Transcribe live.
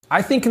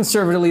I think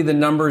conservatively the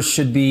numbers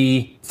should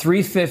be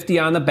 350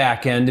 on the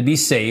back end to be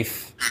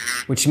safe,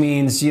 which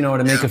means, you know,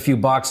 to make a few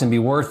bucks and be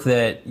worth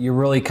it, you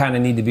really kind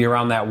of need to be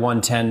around that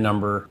 110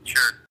 number.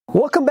 Sure.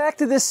 Welcome back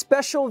to this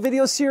special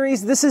video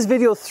series. This is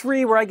video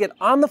 3 where I get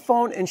on the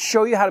phone and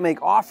show you how to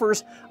make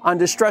offers on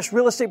distressed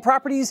real estate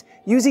properties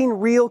using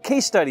real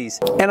case studies.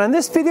 And on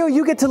this video,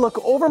 you get to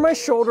look over my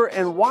shoulder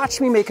and watch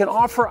me make an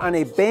offer on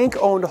a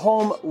bank-owned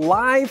home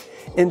live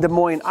in Des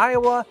Moines,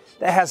 Iowa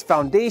that has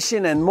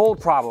foundation and mold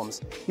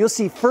problems. You'll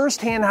see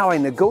firsthand how I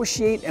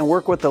negotiate and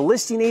work with the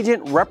listing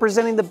agent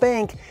representing the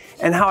bank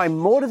and how I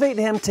motivate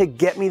him to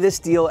get me this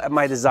deal at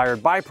my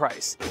desired buy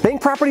price.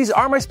 Bank properties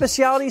are my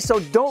specialty, so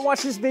don't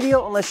watch this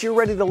video unless you're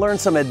ready to learn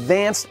some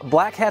advanced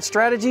black hat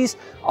strategies.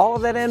 All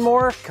of that and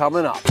more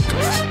coming up.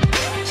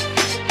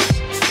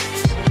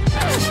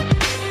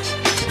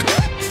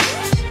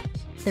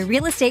 The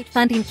Real Estate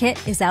Funding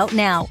Kit is out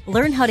now.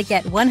 Learn how to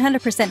get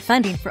 100%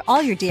 funding for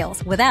all your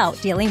deals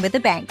without dealing with the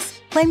banks.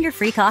 Claim your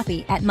free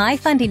copy at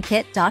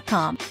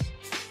myfundingkit.com.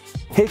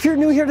 Hey, if you're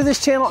new here to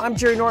this channel, I'm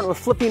Jerry Norton with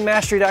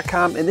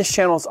FlippingMastery.com, and this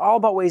channel is all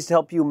about ways to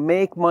help you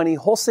make money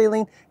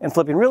wholesaling and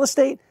flipping real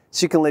estate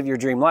so you can live your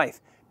dream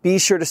life. Be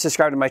sure to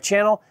subscribe to my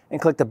channel and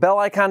click the bell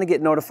icon to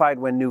get notified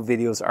when new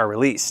videos are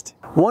released.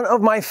 One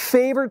of my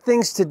favorite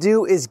things to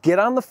do is get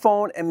on the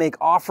phone and make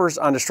offers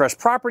on distressed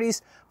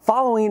properties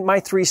following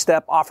my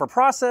 3-step offer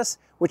process,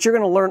 which you're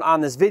going to learn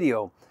on this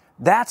video.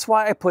 That's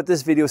why I put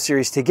this video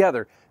series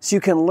together, so you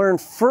can learn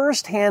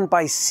firsthand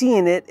by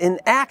seeing it in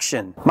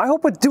action. My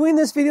hope with doing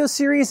this video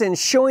series and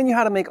showing you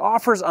how to make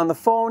offers on the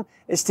phone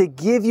is to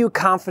give you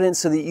confidence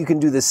so that you can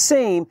do the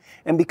same.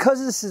 And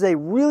because this is a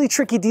really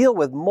tricky deal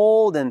with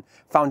mold and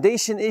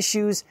foundation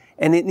issues,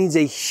 and it needs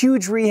a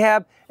huge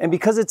rehab, and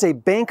because it's a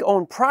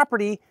bank-owned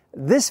property,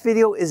 this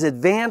video is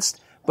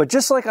advanced. But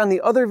just like on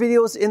the other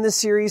videos in this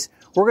series,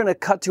 we're going to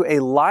cut to a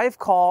live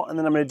call, and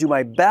then I'm going to do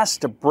my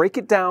best to break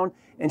it down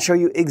and show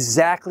you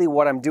exactly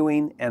what I'm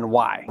doing and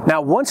why.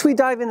 Now, once we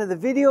dive into the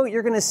video,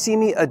 you're going to see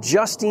me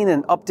adjusting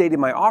and updating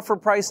my offer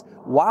price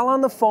while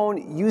on the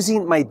phone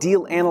using my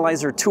Deal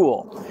Analyzer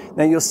tool.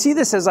 Now, you'll see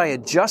this as I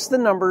adjust the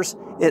numbers,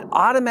 it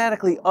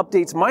automatically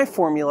updates my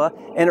formula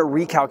and it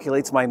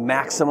recalculates my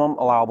maximum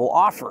allowable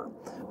offer.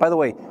 By the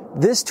way,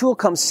 this tool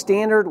comes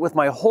standard with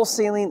my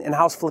wholesaling and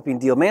house flipping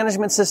deal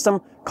management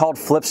system called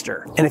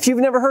Flipster. And if you've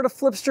never heard of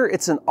Flipster,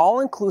 it's an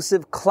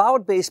all-inclusive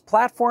cloud-based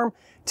platform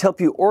to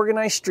help you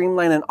organize,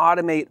 streamline, and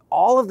automate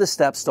all of the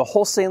steps to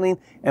wholesaling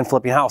and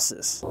flipping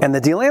houses. And the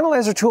Deal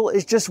Analyzer tool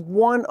is just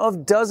one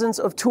of dozens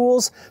of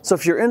tools. So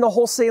if you're into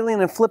wholesaling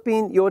and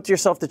flipping, you owe it to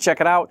yourself to check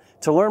it out.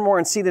 To learn more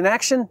and see it in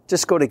action,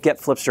 just go to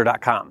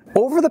getflipster.com.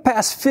 Over the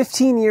past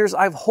 15 years,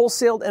 I've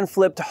wholesaled and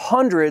flipped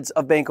hundreds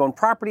of bank-owned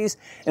properties,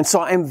 and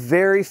so I'm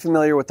very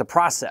familiar with the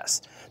process.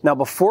 Now,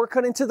 before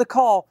cutting to the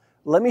call,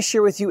 let me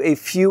share with you a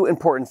few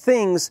important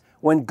things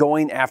when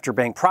going after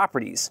bank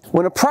properties.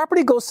 When a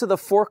property goes to the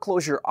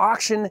foreclosure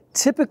auction,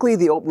 typically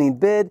the opening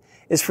bid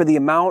is for the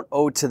amount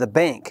owed to the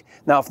bank.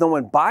 Now, if no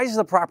one buys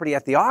the property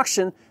at the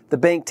auction, the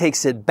bank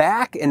takes it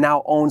back and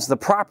now owns the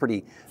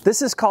property.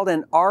 This is called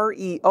an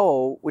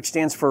REO, which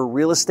stands for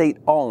real estate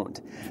owned.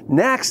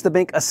 Next, the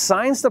bank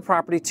assigns the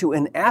property to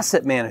an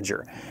asset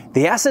manager.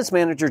 The assets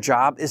manager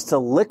job is to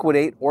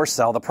liquidate or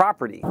sell the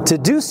property. To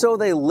do so,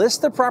 they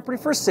list the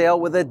property for sale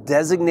with a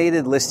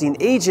designated listing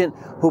agent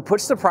who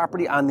puts the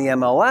property on the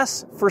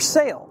MLS for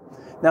sale.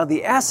 Now,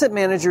 the asset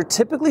manager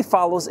typically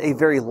follows a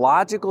very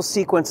logical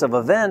sequence of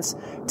events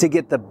to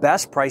get the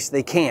best price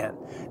they can.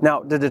 Now,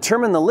 to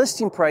determine the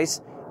listing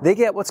price, they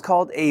get what's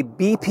called a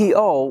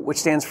BPO, which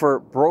stands for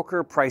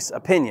Broker Price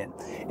Opinion.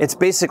 It's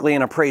basically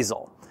an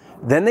appraisal.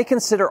 Then they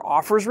consider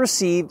offers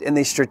received and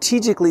they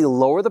strategically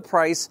lower the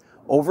price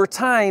over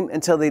time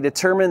until they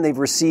determine they've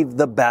received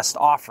the best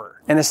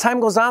offer. And as time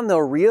goes on, they'll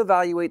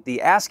reevaluate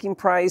the asking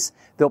price,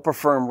 they'll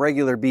perform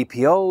regular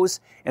BPOs,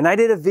 and I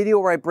did a video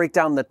where I break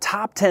down the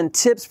top 10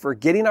 tips for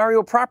getting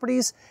REO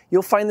properties.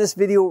 You'll find this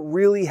video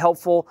really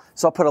helpful,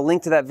 so I'll put a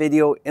link to that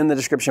video in the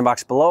description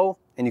box below,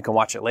 and you can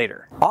watch it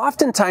later.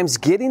 Oftentimes,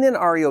 getting an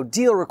REO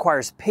deal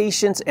requires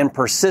patience and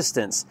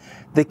persistence.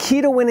 The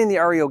key to winning the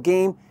REO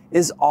game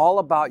is all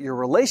about your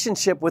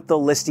relationship with the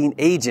listing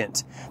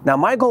agent. Now,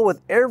 my goal with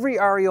every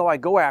REO I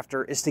go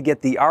after is to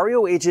get the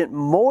REO agent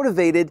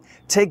motivated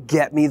to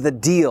get me the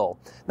deal.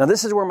 Now,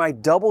 this is where my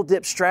double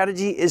dip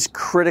strategy is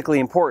critically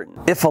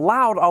important. If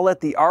allowed, I'll let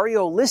the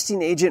REO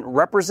listing agent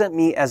represent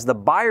me as the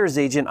buyer's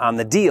agent on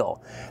the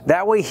deal.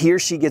 That way, he or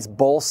she gets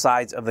both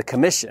sides of the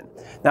commission.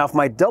 Now, if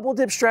my double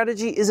dip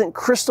strategy isn't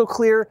crystal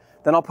clear,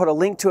 then I'll put a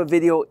link to a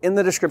video in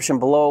the description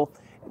below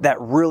that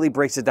really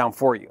breaks it down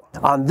for you.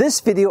 On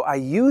this video, I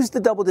use the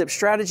double dip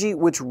strategy,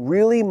 which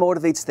really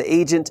motivates the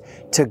agent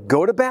to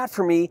go to bat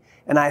for me,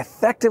 and I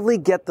effectively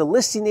get the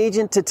listing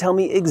agent to tell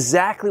me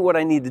exactly what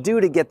I need to do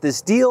to get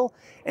this deal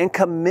and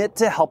commit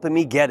to helping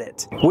me get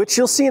it, which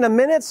you'll see in a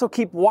minute, so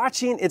keep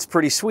watching. It's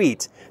pretty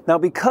sweet. Now,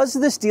 because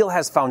this deal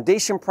has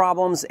foundation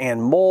problems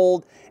and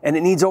mold, and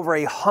it needs over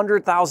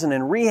 $100,000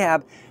 in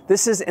rehab,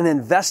 this is an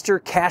investor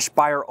cash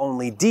buyer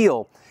only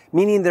deal.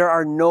 meaning there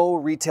are no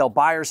retail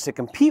buyers to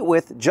compete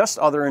with, just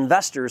other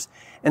investors.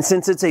 And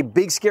since it's a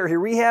big, scary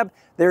rehab,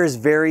 there is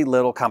very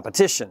little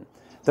competition.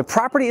 The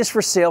property is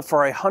for sale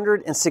for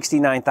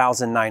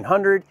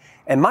 $169,900,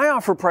 and my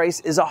offer price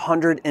is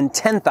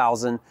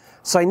 $110,000,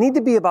 so I need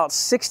to be about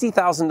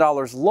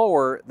 $60,000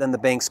 lower than the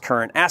bank's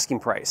current asking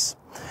price.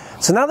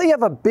 So now that you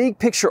have a big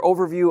picture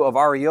overview of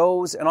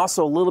REOs and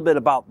also a little bit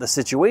about the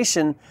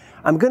situation,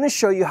 I'm going to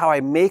show you how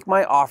I make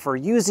my offer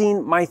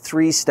using my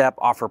 3-step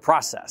offer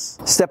process.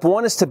 Step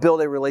 1 is to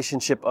build a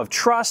relationship of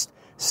trust.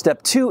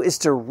 Step 2 is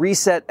to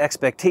reset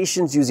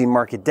expectations using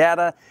market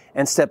data.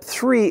 And step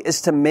 3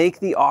 is to make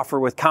the offer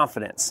with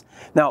confidence.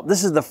 Now,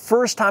 this is the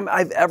first time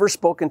I've ever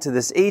spoken to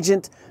this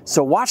agent,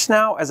 so watch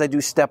now as I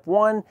do step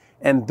 1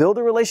 and build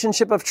a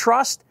relationship of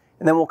trust,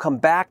 and then we'll come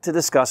back to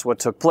discuss what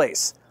took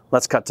place.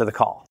 Let's cut to the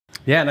call.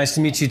 Yeah, nice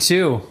to meet you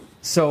too.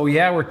 So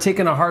yeah, we're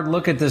taking a hard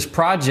look at this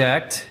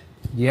project.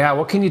 Yeah,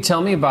 what can you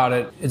tell me about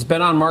it? It's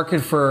been on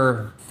market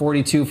for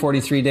 42,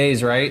 43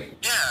 days, right?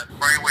 Yeah,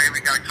 right away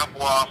we got a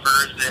couple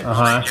offers that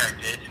were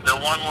rejected. The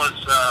one was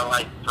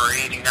like for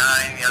 89,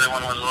 the other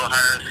one was a little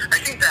higher. I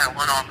think that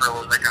one offer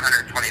was like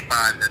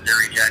 125 that they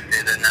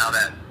rejected, and now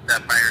that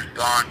buyer's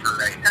gone for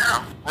right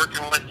now.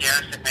 Working with the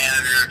asset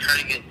manager,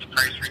 trying to get the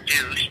price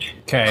reduced.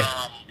 Okay.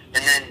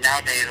 And then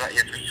nowadays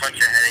it's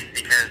such a headache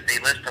because they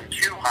list them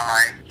too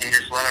high and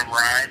just let them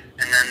ride,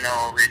 and then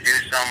they'll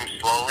reduce them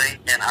slowly,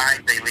 and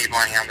they leave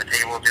money on the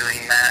table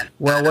doing that.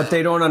 Well, what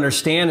they don't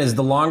understand is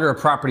the longer a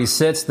property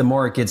sits, the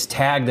more it gets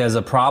tagged as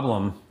a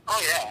problem. Oh,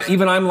 yeah.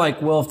 Even I'm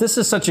like, well, if this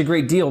is such a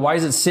great deal, why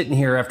is it sitting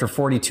here after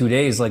 42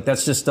 days? Like,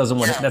 that's just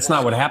that's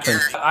not what happened.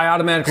 I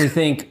automatically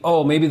think,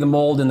 oh, maybe the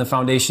mold in the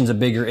foundation's a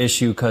bigger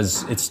issue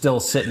because it's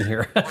still sitting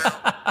here. And then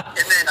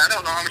I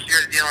don't know how much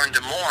you're dealing in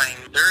Des Moines.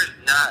 There's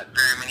not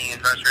very many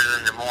investors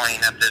in Des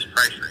Moines at this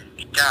price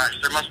range. Gosh,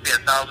 there must be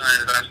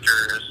 1,000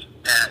 investors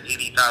at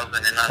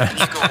 80,000 and up. When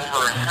you go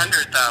over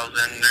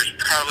 100,000, there's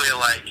probably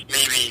like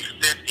maybe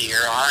 50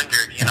 or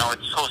 100. You know,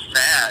 it's so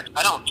sad.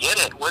 I don't get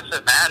it. What's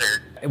the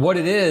matter? What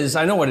it is,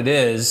 I know what it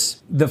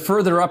is. The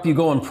further up you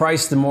go in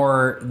price, the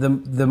more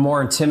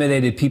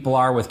intimidated people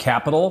are with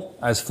capital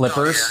as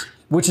flippers. Oh, yeah.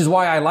 Which is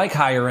why I like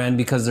higher end,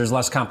 because there's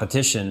less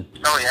competition.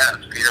 Oh yeah,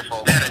 it's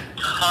beautiful. I had a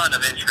ton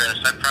of interest.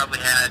 I probably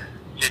had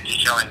 50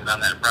 showings on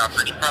that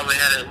property. Probably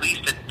had at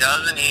least a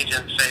dozen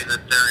agents say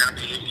that they're going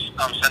to be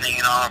sending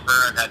an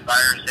offer. I've had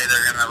buyers say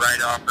they're going to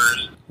write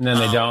offers. And then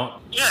they don't?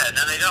 Yeah, and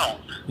then they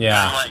don't.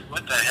 Yeah. And I'm like,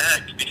 what the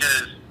heck?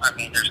 Because, I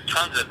mean, there's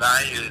tons of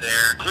value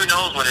there. Who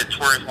knows what it's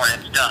worth when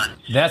it's done?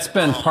 That's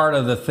been part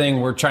of the thing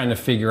we're trying to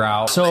figure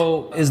out.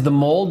 So is the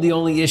mold the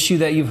only issue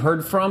that you've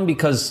heard from?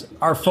 Because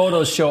our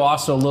photos show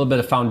also a little bit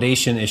of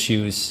foundation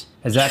issues.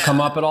 Has that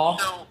come up at all?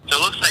 So it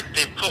looks like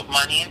they put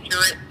money into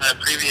it,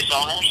 previous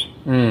owners.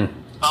 Then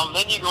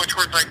you go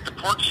towards like the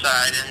porch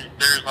side and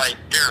there's like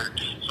dirt.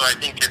 So I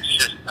think it's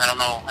just, I don't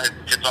know, if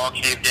it's all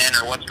caved in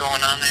or what's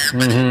going on there.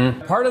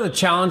 But Part of the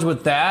challenge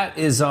with that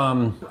is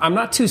I'm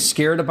not too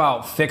scared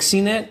about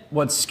fixing it.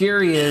 What's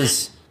scary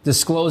is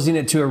disclosing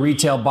it to a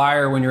retail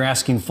buyer when you're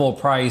asking full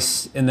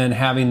price and then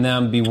having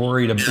them be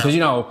worried because, you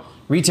know,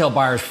 retail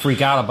buyers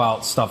freak out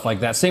about stuff like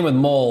that. Same with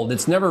mold.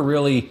 It's never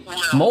really,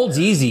 mold's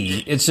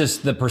easy. It's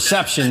just the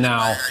perception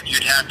now.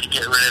 You'd have to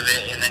get rid of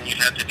it and then you'd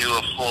have to do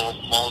a full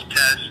mold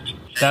test.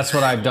 That's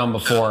what I've done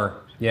before.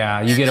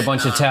 Yeah, you get a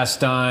bunch of tests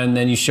done,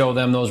 then you show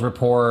them those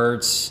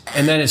reports,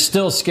 and then it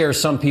still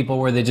scares some people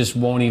where they just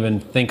won't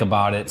even think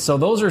about it. So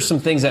those are some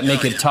things that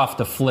make it tough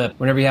to flip.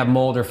 Whenever you have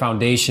mold or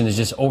foundation, is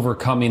just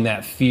overcoming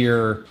that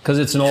fear because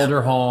it's an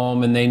older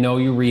home and they know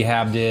you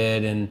rehabbed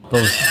it and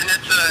those. And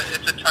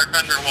it's a tuck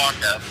under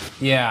walk-up.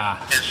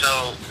 Yeah. And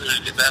so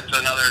that's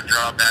another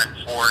drawback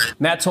for it.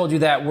 Matt told you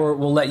that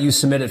we'll let you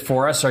submit it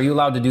for us. Are you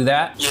allowed to do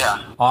that?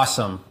 Yeah.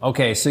 Awesome.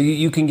 Okay, so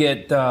you can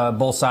get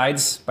both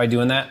sides by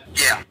doing that?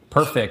 Yeah.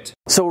 Perfect.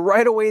 So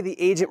right away,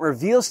 the agent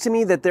reveals to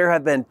me that there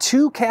have been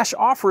 2 cash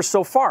offers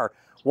so far.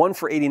 One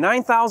for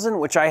 $89,000,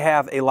 which I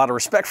have a lot of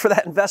respect for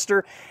that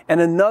investor,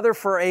 and another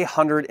for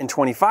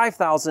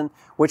 $125,000,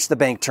 which the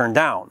bank turned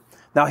down.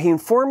 Now, he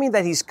informed me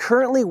that he's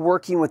currently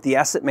working with the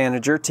asset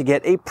manager to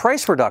get a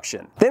price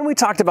reduction. Then we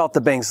talked about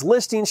the bank's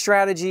listing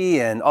strategy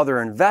and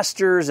other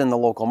investors in the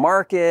local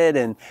market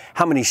and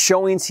how many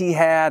showings he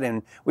had,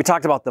 and we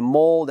talked about the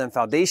mold and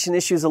foundation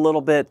issues a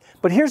little bit.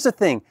 But here's the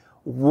thing.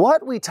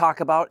 What we talk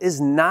about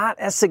is not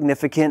as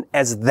significant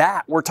as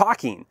that we're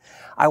talking.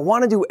 I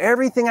want to do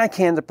everything I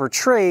can to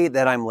portray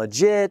that I'm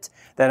legit,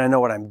 that I know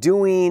what I'm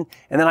doing,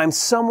 and that I'm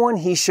someone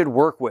he should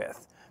work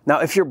with. Now,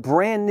 if you're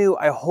brand new,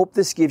 I hope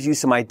this gives you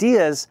some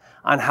ideas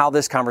on how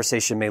this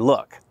conversation may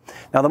look.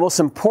 Now, the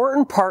most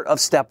important part of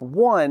step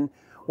 1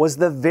 was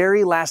the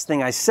very last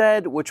thing I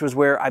said, which was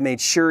where I made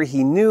sure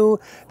he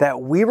knew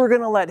that we were going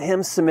to let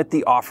him submit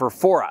the offer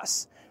for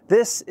us.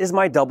 this is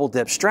my double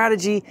dip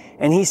strategy,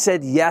 and he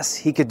said yes,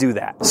 he could do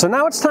that. So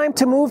now it's time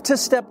to move to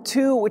step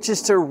 2, which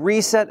is to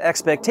reset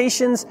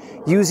expectations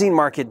using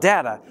market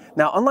data.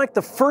 Now, unlike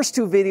the first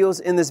 2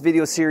 videos in this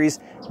video series,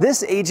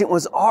 this agent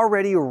was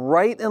already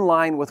right in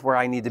line with where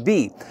I need to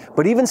be.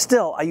 But even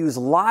still, I use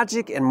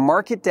logic and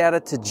market data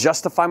to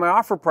justify my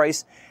offer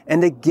price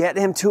and to get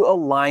him to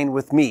align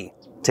with me.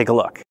 Take a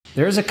look.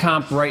 There's a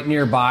comp right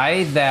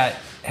nearby that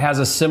has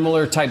a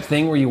similar type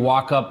thing where you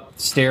walk up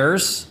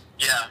stairs.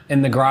 Yeah.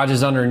 And the garage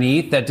is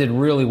underneath. That did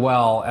really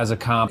well as a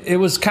comp. It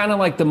was kind of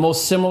like the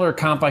most similar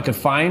comp I could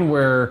find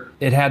where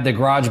it had the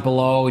garage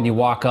below and you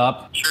walk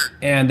up. Sure.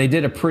 And they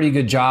did a pretty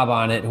good job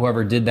on it,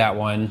 whoever did that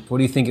one. What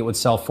do you think it would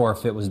sell for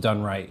if it was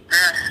done right?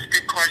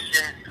 Good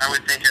question. I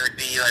would think it would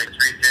be like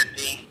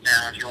 $350.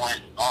 Now, if you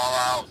went all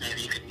out,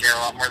 maybe you could get a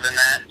lot more than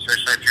that.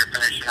 Especially if you're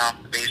finishing off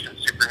the basement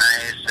super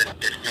nice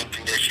and it's mint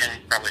condition,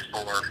 probably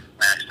 4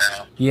 maxed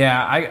out.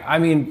 Yeah, I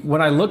mean,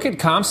 when I look at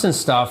comps and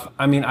stuff,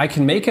 I mean, I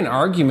can make an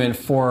argument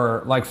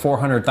for like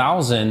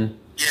 400,000.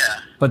 Yeah.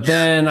 But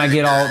then I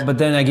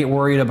get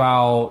worried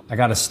about, I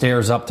got to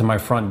stairs up to my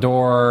front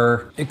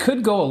door. It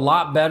could go a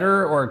lot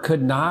better or it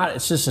could not.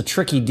 It's just a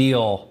tricky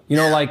deal. You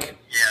know, like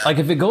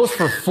if it goes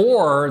for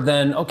 4,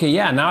 then okay,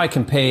 yeah, now I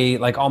can pay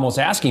like almost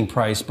asking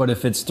price. But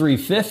if it's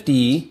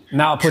 350,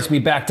 now it puts me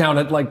back down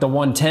at like the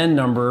 110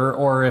 number.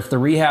 Or if the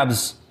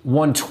rehab's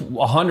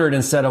 100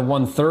 instead of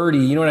 130,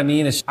 you know what I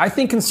mean? I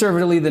think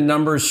conservatively the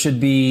numbers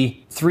should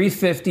be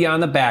 350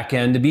 on the back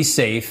end to be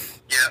safe.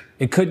 Yeah.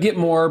 It could get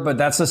more, but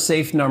that's a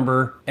safe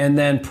number. And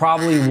then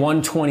probably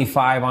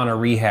 125 on a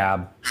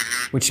rehab,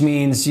 which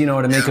means, you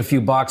know, to make a few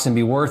bucks and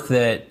be worth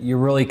it, you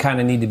really kind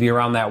of need to be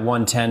around that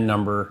 110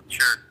 number.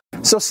 Sure.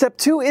 So step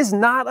 2 is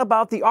not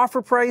about the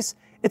offer price.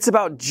 It's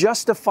about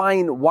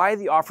justifying why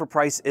the offer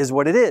price is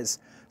what it is.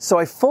 So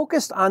I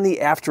focused on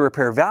the after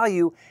repair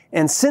value.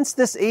 And since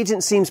this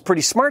agent seems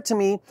pretty smart to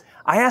me,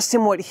 I asked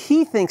him what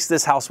he thinks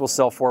this house will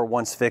sell for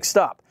once fixed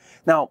up.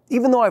 Now,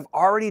 even though I've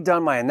already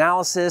done my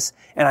analysis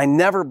and I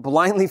never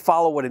blindly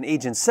follow what an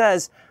agent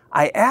says,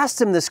 I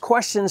asked him this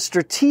question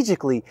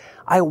strategically.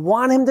 I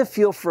want him to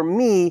feel from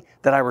me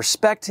that I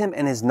respect him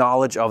and his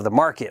knowledge of the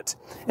market.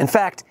 In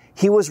fact,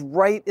 he was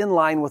right in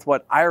line with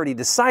what I already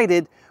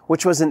decided,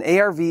 which was an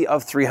ARV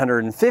of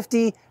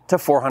 $350,000 to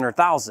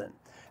 $400,000.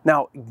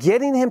 Now,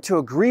 getting him to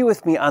agree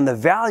with me on the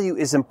value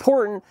is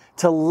important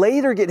to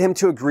later get him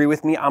to agree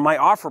with me on my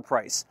offer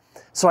price.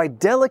 So I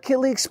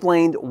delicately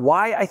explained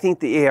why I think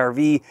the ARV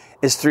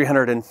is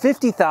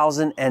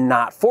 $350,000 and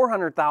not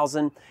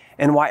 $400,000,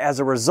 and why as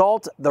a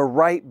result, the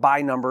right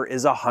buy number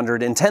is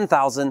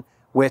 $110,000,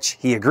 which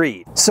he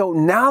agreed. So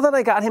now that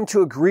I got him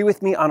to agree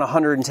with me on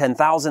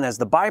 $110,000 as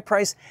the buy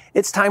price,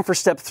 it's time for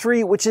step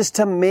 3, which is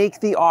to make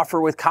the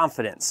offer with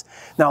confidence.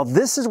 Now,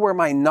 this is where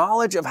my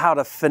knowledge of how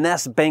to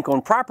finesse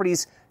bank-owned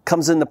properties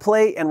comes into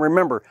play. And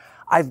remember,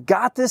 I've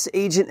got this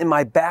agent in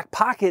my back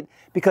pocket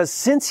because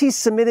since he's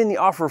submitting the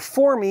offer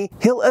for me,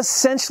 he'll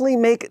essentially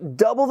make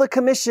double the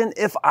commission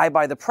if I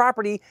buy the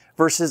property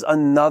versus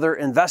another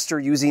investor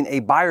using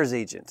a buyer's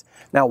agent.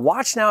 Now,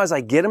 watch now as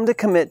I get him to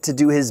commit to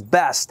do his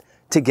best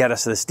to get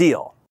us this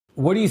deal.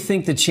 What do you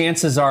think the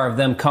chances are of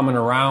them coming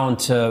around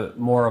to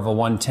more of a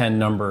 110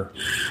 number?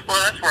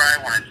 Well, that's where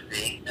I want it to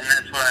be, and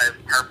that's what I've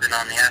harped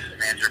on the asset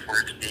manager for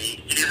it to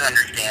be. He's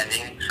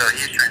understanding, so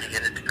he's trying to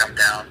get it to come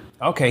down.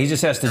 Okay, he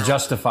just has to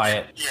justify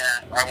it. Yeah,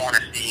 I want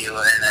to see you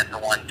in at the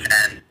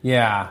 110.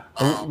 Yeah,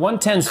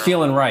 110's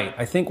feeling right.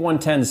 I think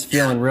 110's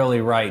feeling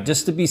really right,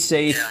 just to be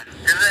safe. Yeah,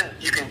 because then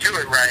you can do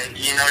it right.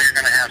 You know you're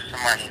going to have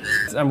some money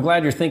there. I'm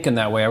glad you're thinking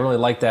that way. I really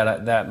like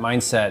that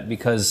mindset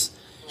because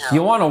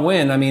you want to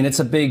win. I mean, it's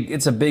a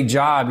big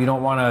job. You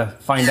don't want to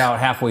find out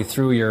halfway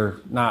through you're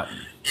not.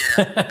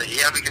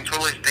 Yeah, we can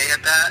totally stay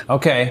at that.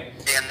 Okay.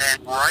 And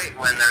then right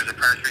when there's a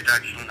price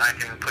reduction, I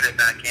can put it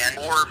back in.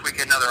 Or if we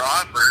get another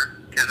offer,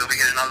 because if we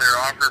get another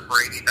offer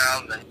for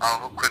 $80,000,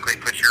 I'll quickly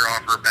put your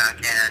offer back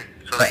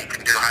in so that you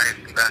can do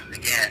highest and best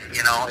again.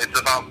 You know, it's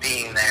about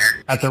being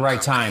there at the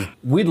right time.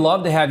 We'd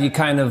love to have you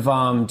kind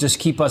of just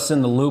keep us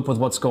in the loop with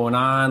what's going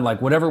on,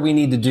 like whatever we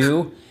need to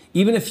do.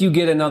 Even if you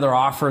get another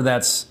offer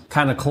that's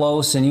kind of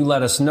close and you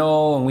let us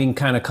know and we can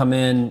kind of come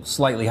in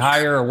slightly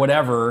higher or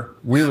whatever,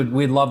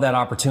 we'd love that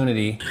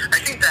opportunity. I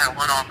think that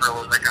one offer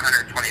was like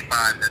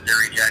 125 that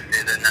they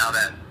rejected, and now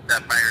that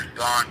buyer's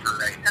gone for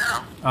right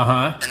now.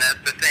 And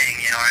that's the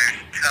thing, you know, I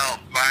tell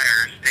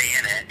buyers stay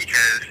in it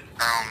because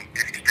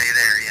if you stay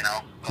there, you know,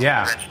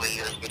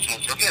 eventually there's a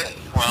chance you'll get it.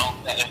 Well,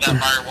 if that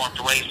buyer walked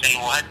away saying,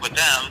 well, heck with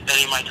them, then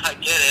you might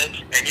not get it,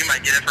 and you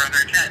might get it for under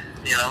 10.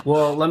 You know?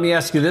 Well, let me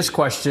ask you this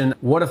question.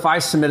 What if I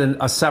submit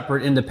a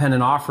separate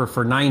independent offer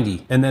for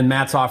 90 and then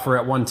Matt's offer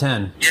at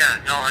 110? Yeah,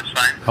 no, that's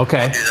fine.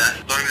 Okay. I'll do that.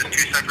 As long as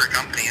it's 2 separate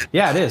companies.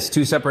 Yeah, it is.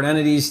 2 separate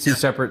entities, 2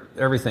 separate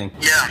everything.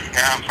 Yeah,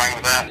 I'm fine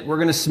with that. We're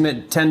going to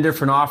submit 10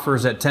 different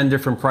offers at 10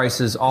 different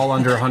prices, all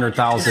under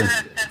 100,000.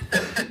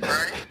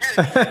 Right?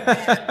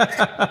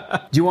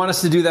 Do you want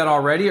us to do that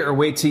already, or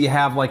wait till you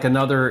have like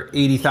another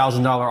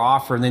 $80,000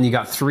 offer and then you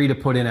got 3 to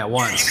put in at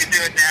once? You can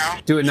do it now.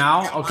 Do it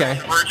now? Okay. On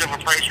the verge of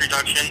a price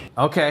reduction.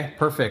 Okay,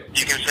 perfect.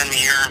 You can send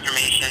me your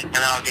information, and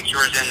I'll get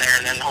yours in there,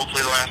 and then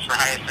hopefully they'll ask for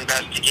highest and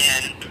best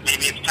again.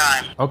 Maybe it's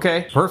time.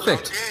 Okay,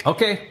 perfect.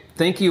 Okay,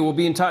 thank you. We'll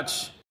be in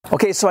touch.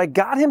 Okay, so I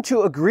got him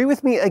to agree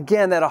with me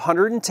again that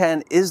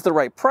 110 is the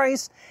right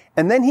price,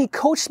 and then he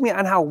coached me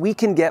on how we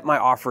can get my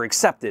offer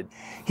accepted.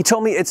 He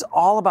told me it's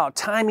all about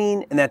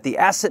timing and that the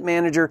asset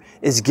manager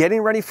is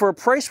getting ready for a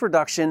price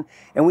reduction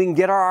and we can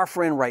get our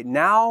offer in right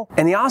now.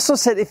 And he also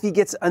said if he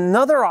gets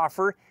another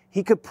offer,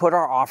 he could put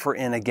our offer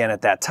in again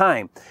at that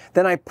time.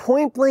 Then I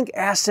point blank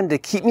asked him to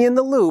keep me in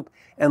the loop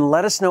and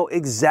let us know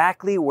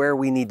exactly where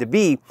we need to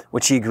be,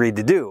 which he agreed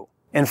to do.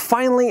 And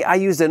finally, I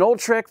used an old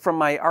trick from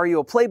my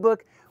REO playbook,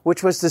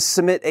 which was to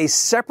submit a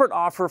separate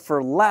offer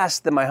for less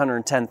than my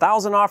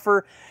 110,000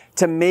 offer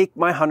to make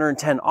my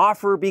 110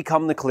 offer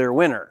become the clear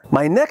winner.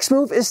 My next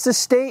move is to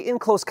stay in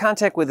close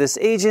contact with this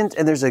agent,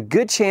 and there's a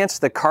good chance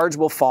the cards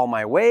will fall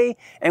my way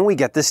and we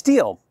get this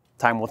deal.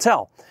 Time will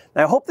tell.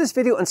 Now, I hope this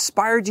video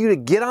inspired you to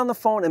get on the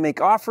phone and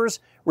make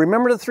offers.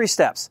 Remember the 3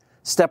 steps.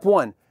 Step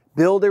 1,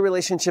 build a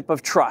relationship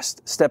of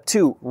trust. Step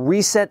 2,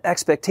 reset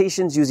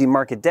expectations using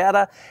market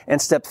data. And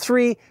step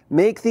 3,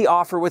 make the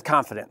offer with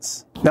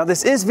confidence. Now,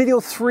 this is video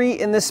 3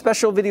 in this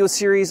special video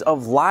series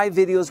of live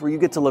videos where you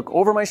get to look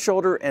over my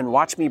shoulder and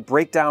watch me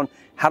break down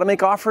how to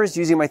make offers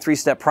using my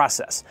 3-step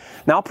process.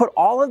 Now, I'll put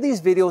all of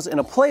these videos in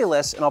a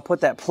playlist, and I'll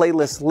put that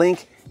playlist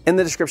link in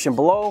the description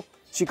below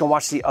so you can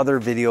watch the other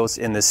videos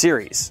in this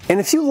series. And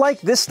if you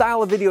like this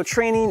style of video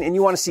training and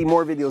you want to see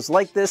more videos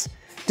like this,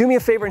 do me a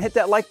favor and hit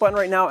that like button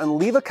right now and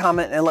leave a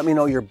comment and let me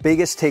know your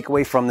biggest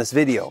takeaway from this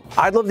video.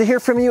 I'd love to hear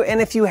from you, and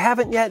if you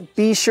haven't yet,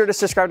 be sure to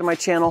subscribe to my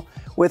channel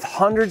with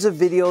hundreds of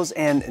videos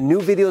and new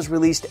videos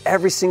released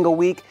every single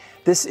week.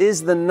 This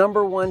is the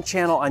 #1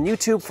 channel on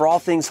YouTube for all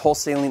things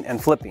wholesaling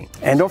and flipping.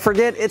 And don't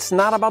forget, it's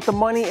not about the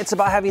money, it's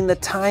about having the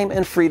time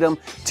and freedom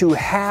to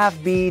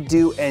have, be,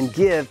 do, and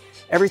give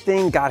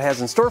everything God has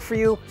in store for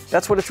you.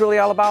 That's what it's really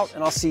all about,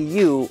 and I'll see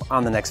you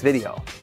on the next video.